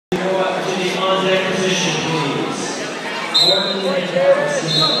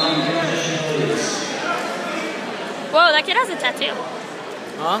Whoa, that kid has a tattoo.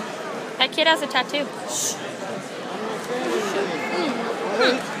 Huh? That kid has a tattoo.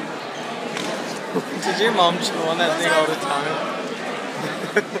 Did your mom chew on that thing all the time?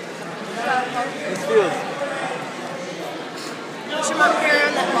 It feels. What's your mom carrying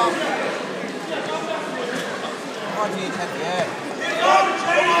on that ball? Come on, Jaden. Come on,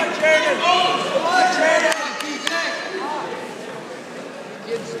 Jaden! Come on, Jaden!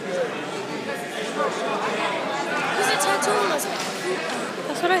 Who's a tattoo on his back?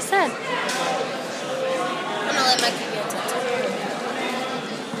 That's what I said. I'm gonna let Mikey get a tattoo.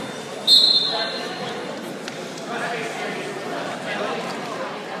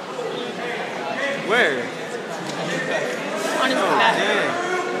 Where? On his Oh, back. dang.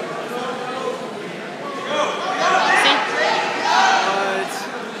 See? What?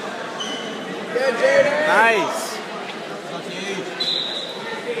 Good, Jaden! Nice.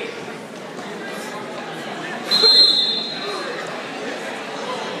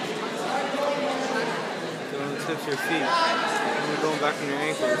 Don't tip your feet. You're going back on your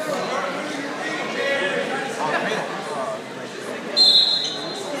ankles.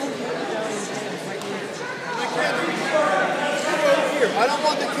 I don't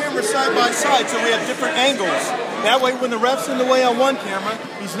want the camera side by side so we have different angles. That way when the ref's in the way on one camera,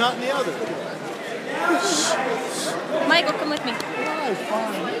 he's not in the other. Michael, come with me.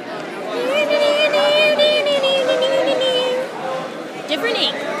 Different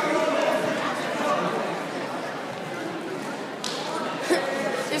ink.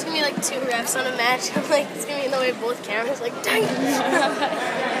 There's gonna be like 2 refs on a match. I'm like, it's gonna be in the way of both cameras. Like, dang.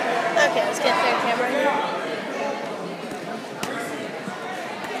 Okay, let's get third camera here.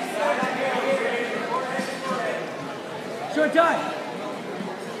 Short time.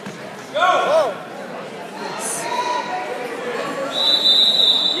 Whoa.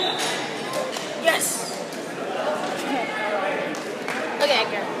 Yes. Look at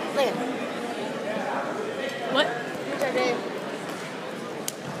Edgar. Look at him. What? Look at him.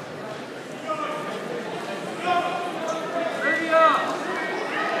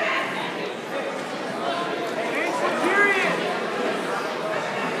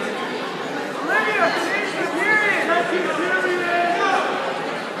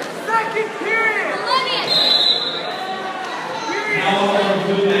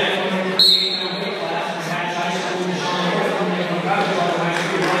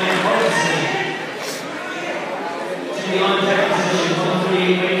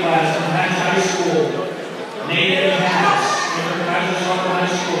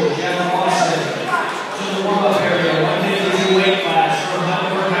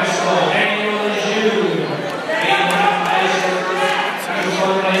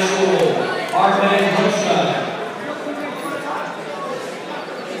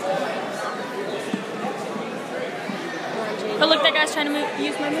 But look, that guy's trying to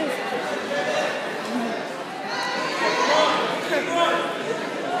use my move.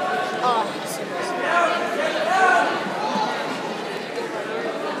 Oh,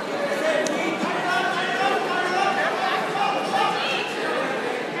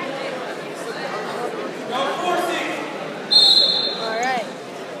 alright.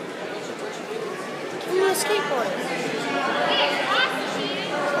 Give me a skateboard.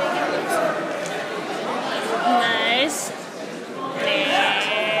 Nice.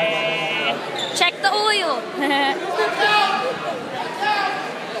 Check the oil.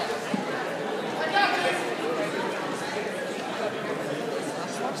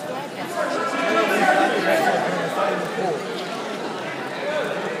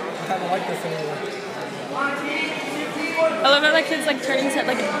 I love how that kid's like turning his head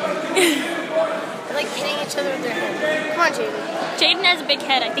like. They're like hitting each other with their head. Come on, Jaden. Jaden has a big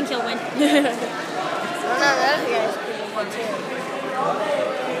head. I think he'll win. Oh no, the other guy's pretty good too.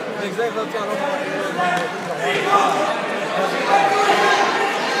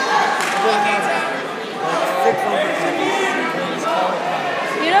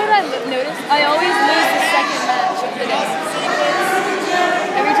 You know what I've noticed? I always lose the second match of the day.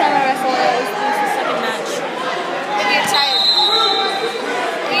 Every time I wrestle, I always lose the second match. Maybe you're tired.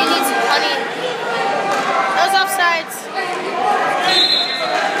 Maybe you need some honey. Those offsides.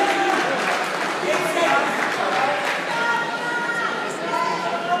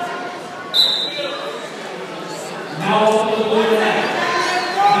 Now open the blue net.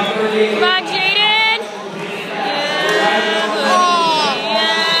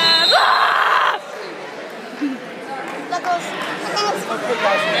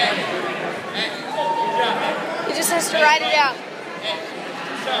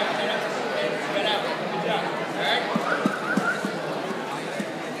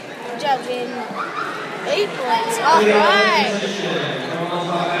 job, Jaden. 8 points. All right.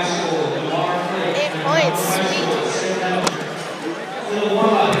 8 points. Sweet.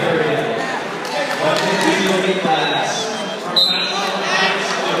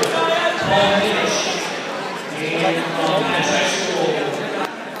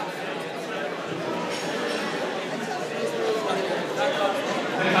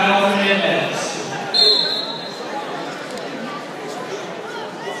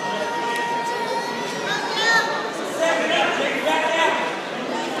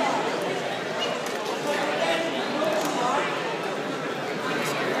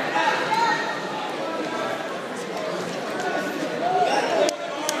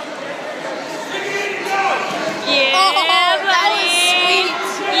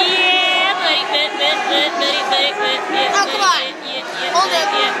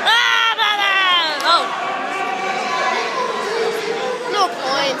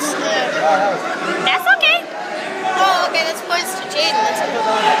 That's okay. Oh, okay, that's points to Jaden. That's okay.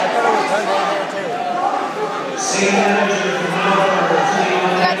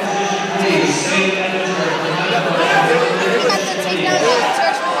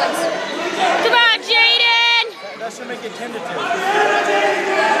 Come on, Jaden! That should make it 10 to 2. Because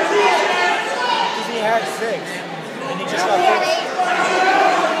he had 6. And he just got 6.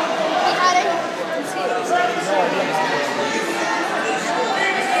 He had it.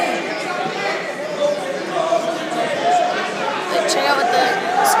 Check out what the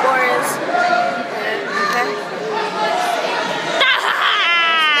score is. Okay.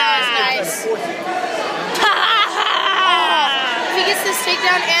 That was nice. If he gets this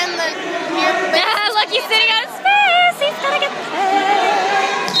takedown and the look, he's sitting on his face. He's gonna get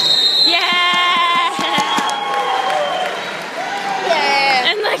paid. Yeah.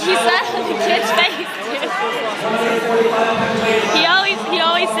 And look, he's on the kid's face too. He always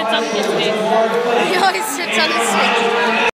sits on the kid's face. He always sits on his face.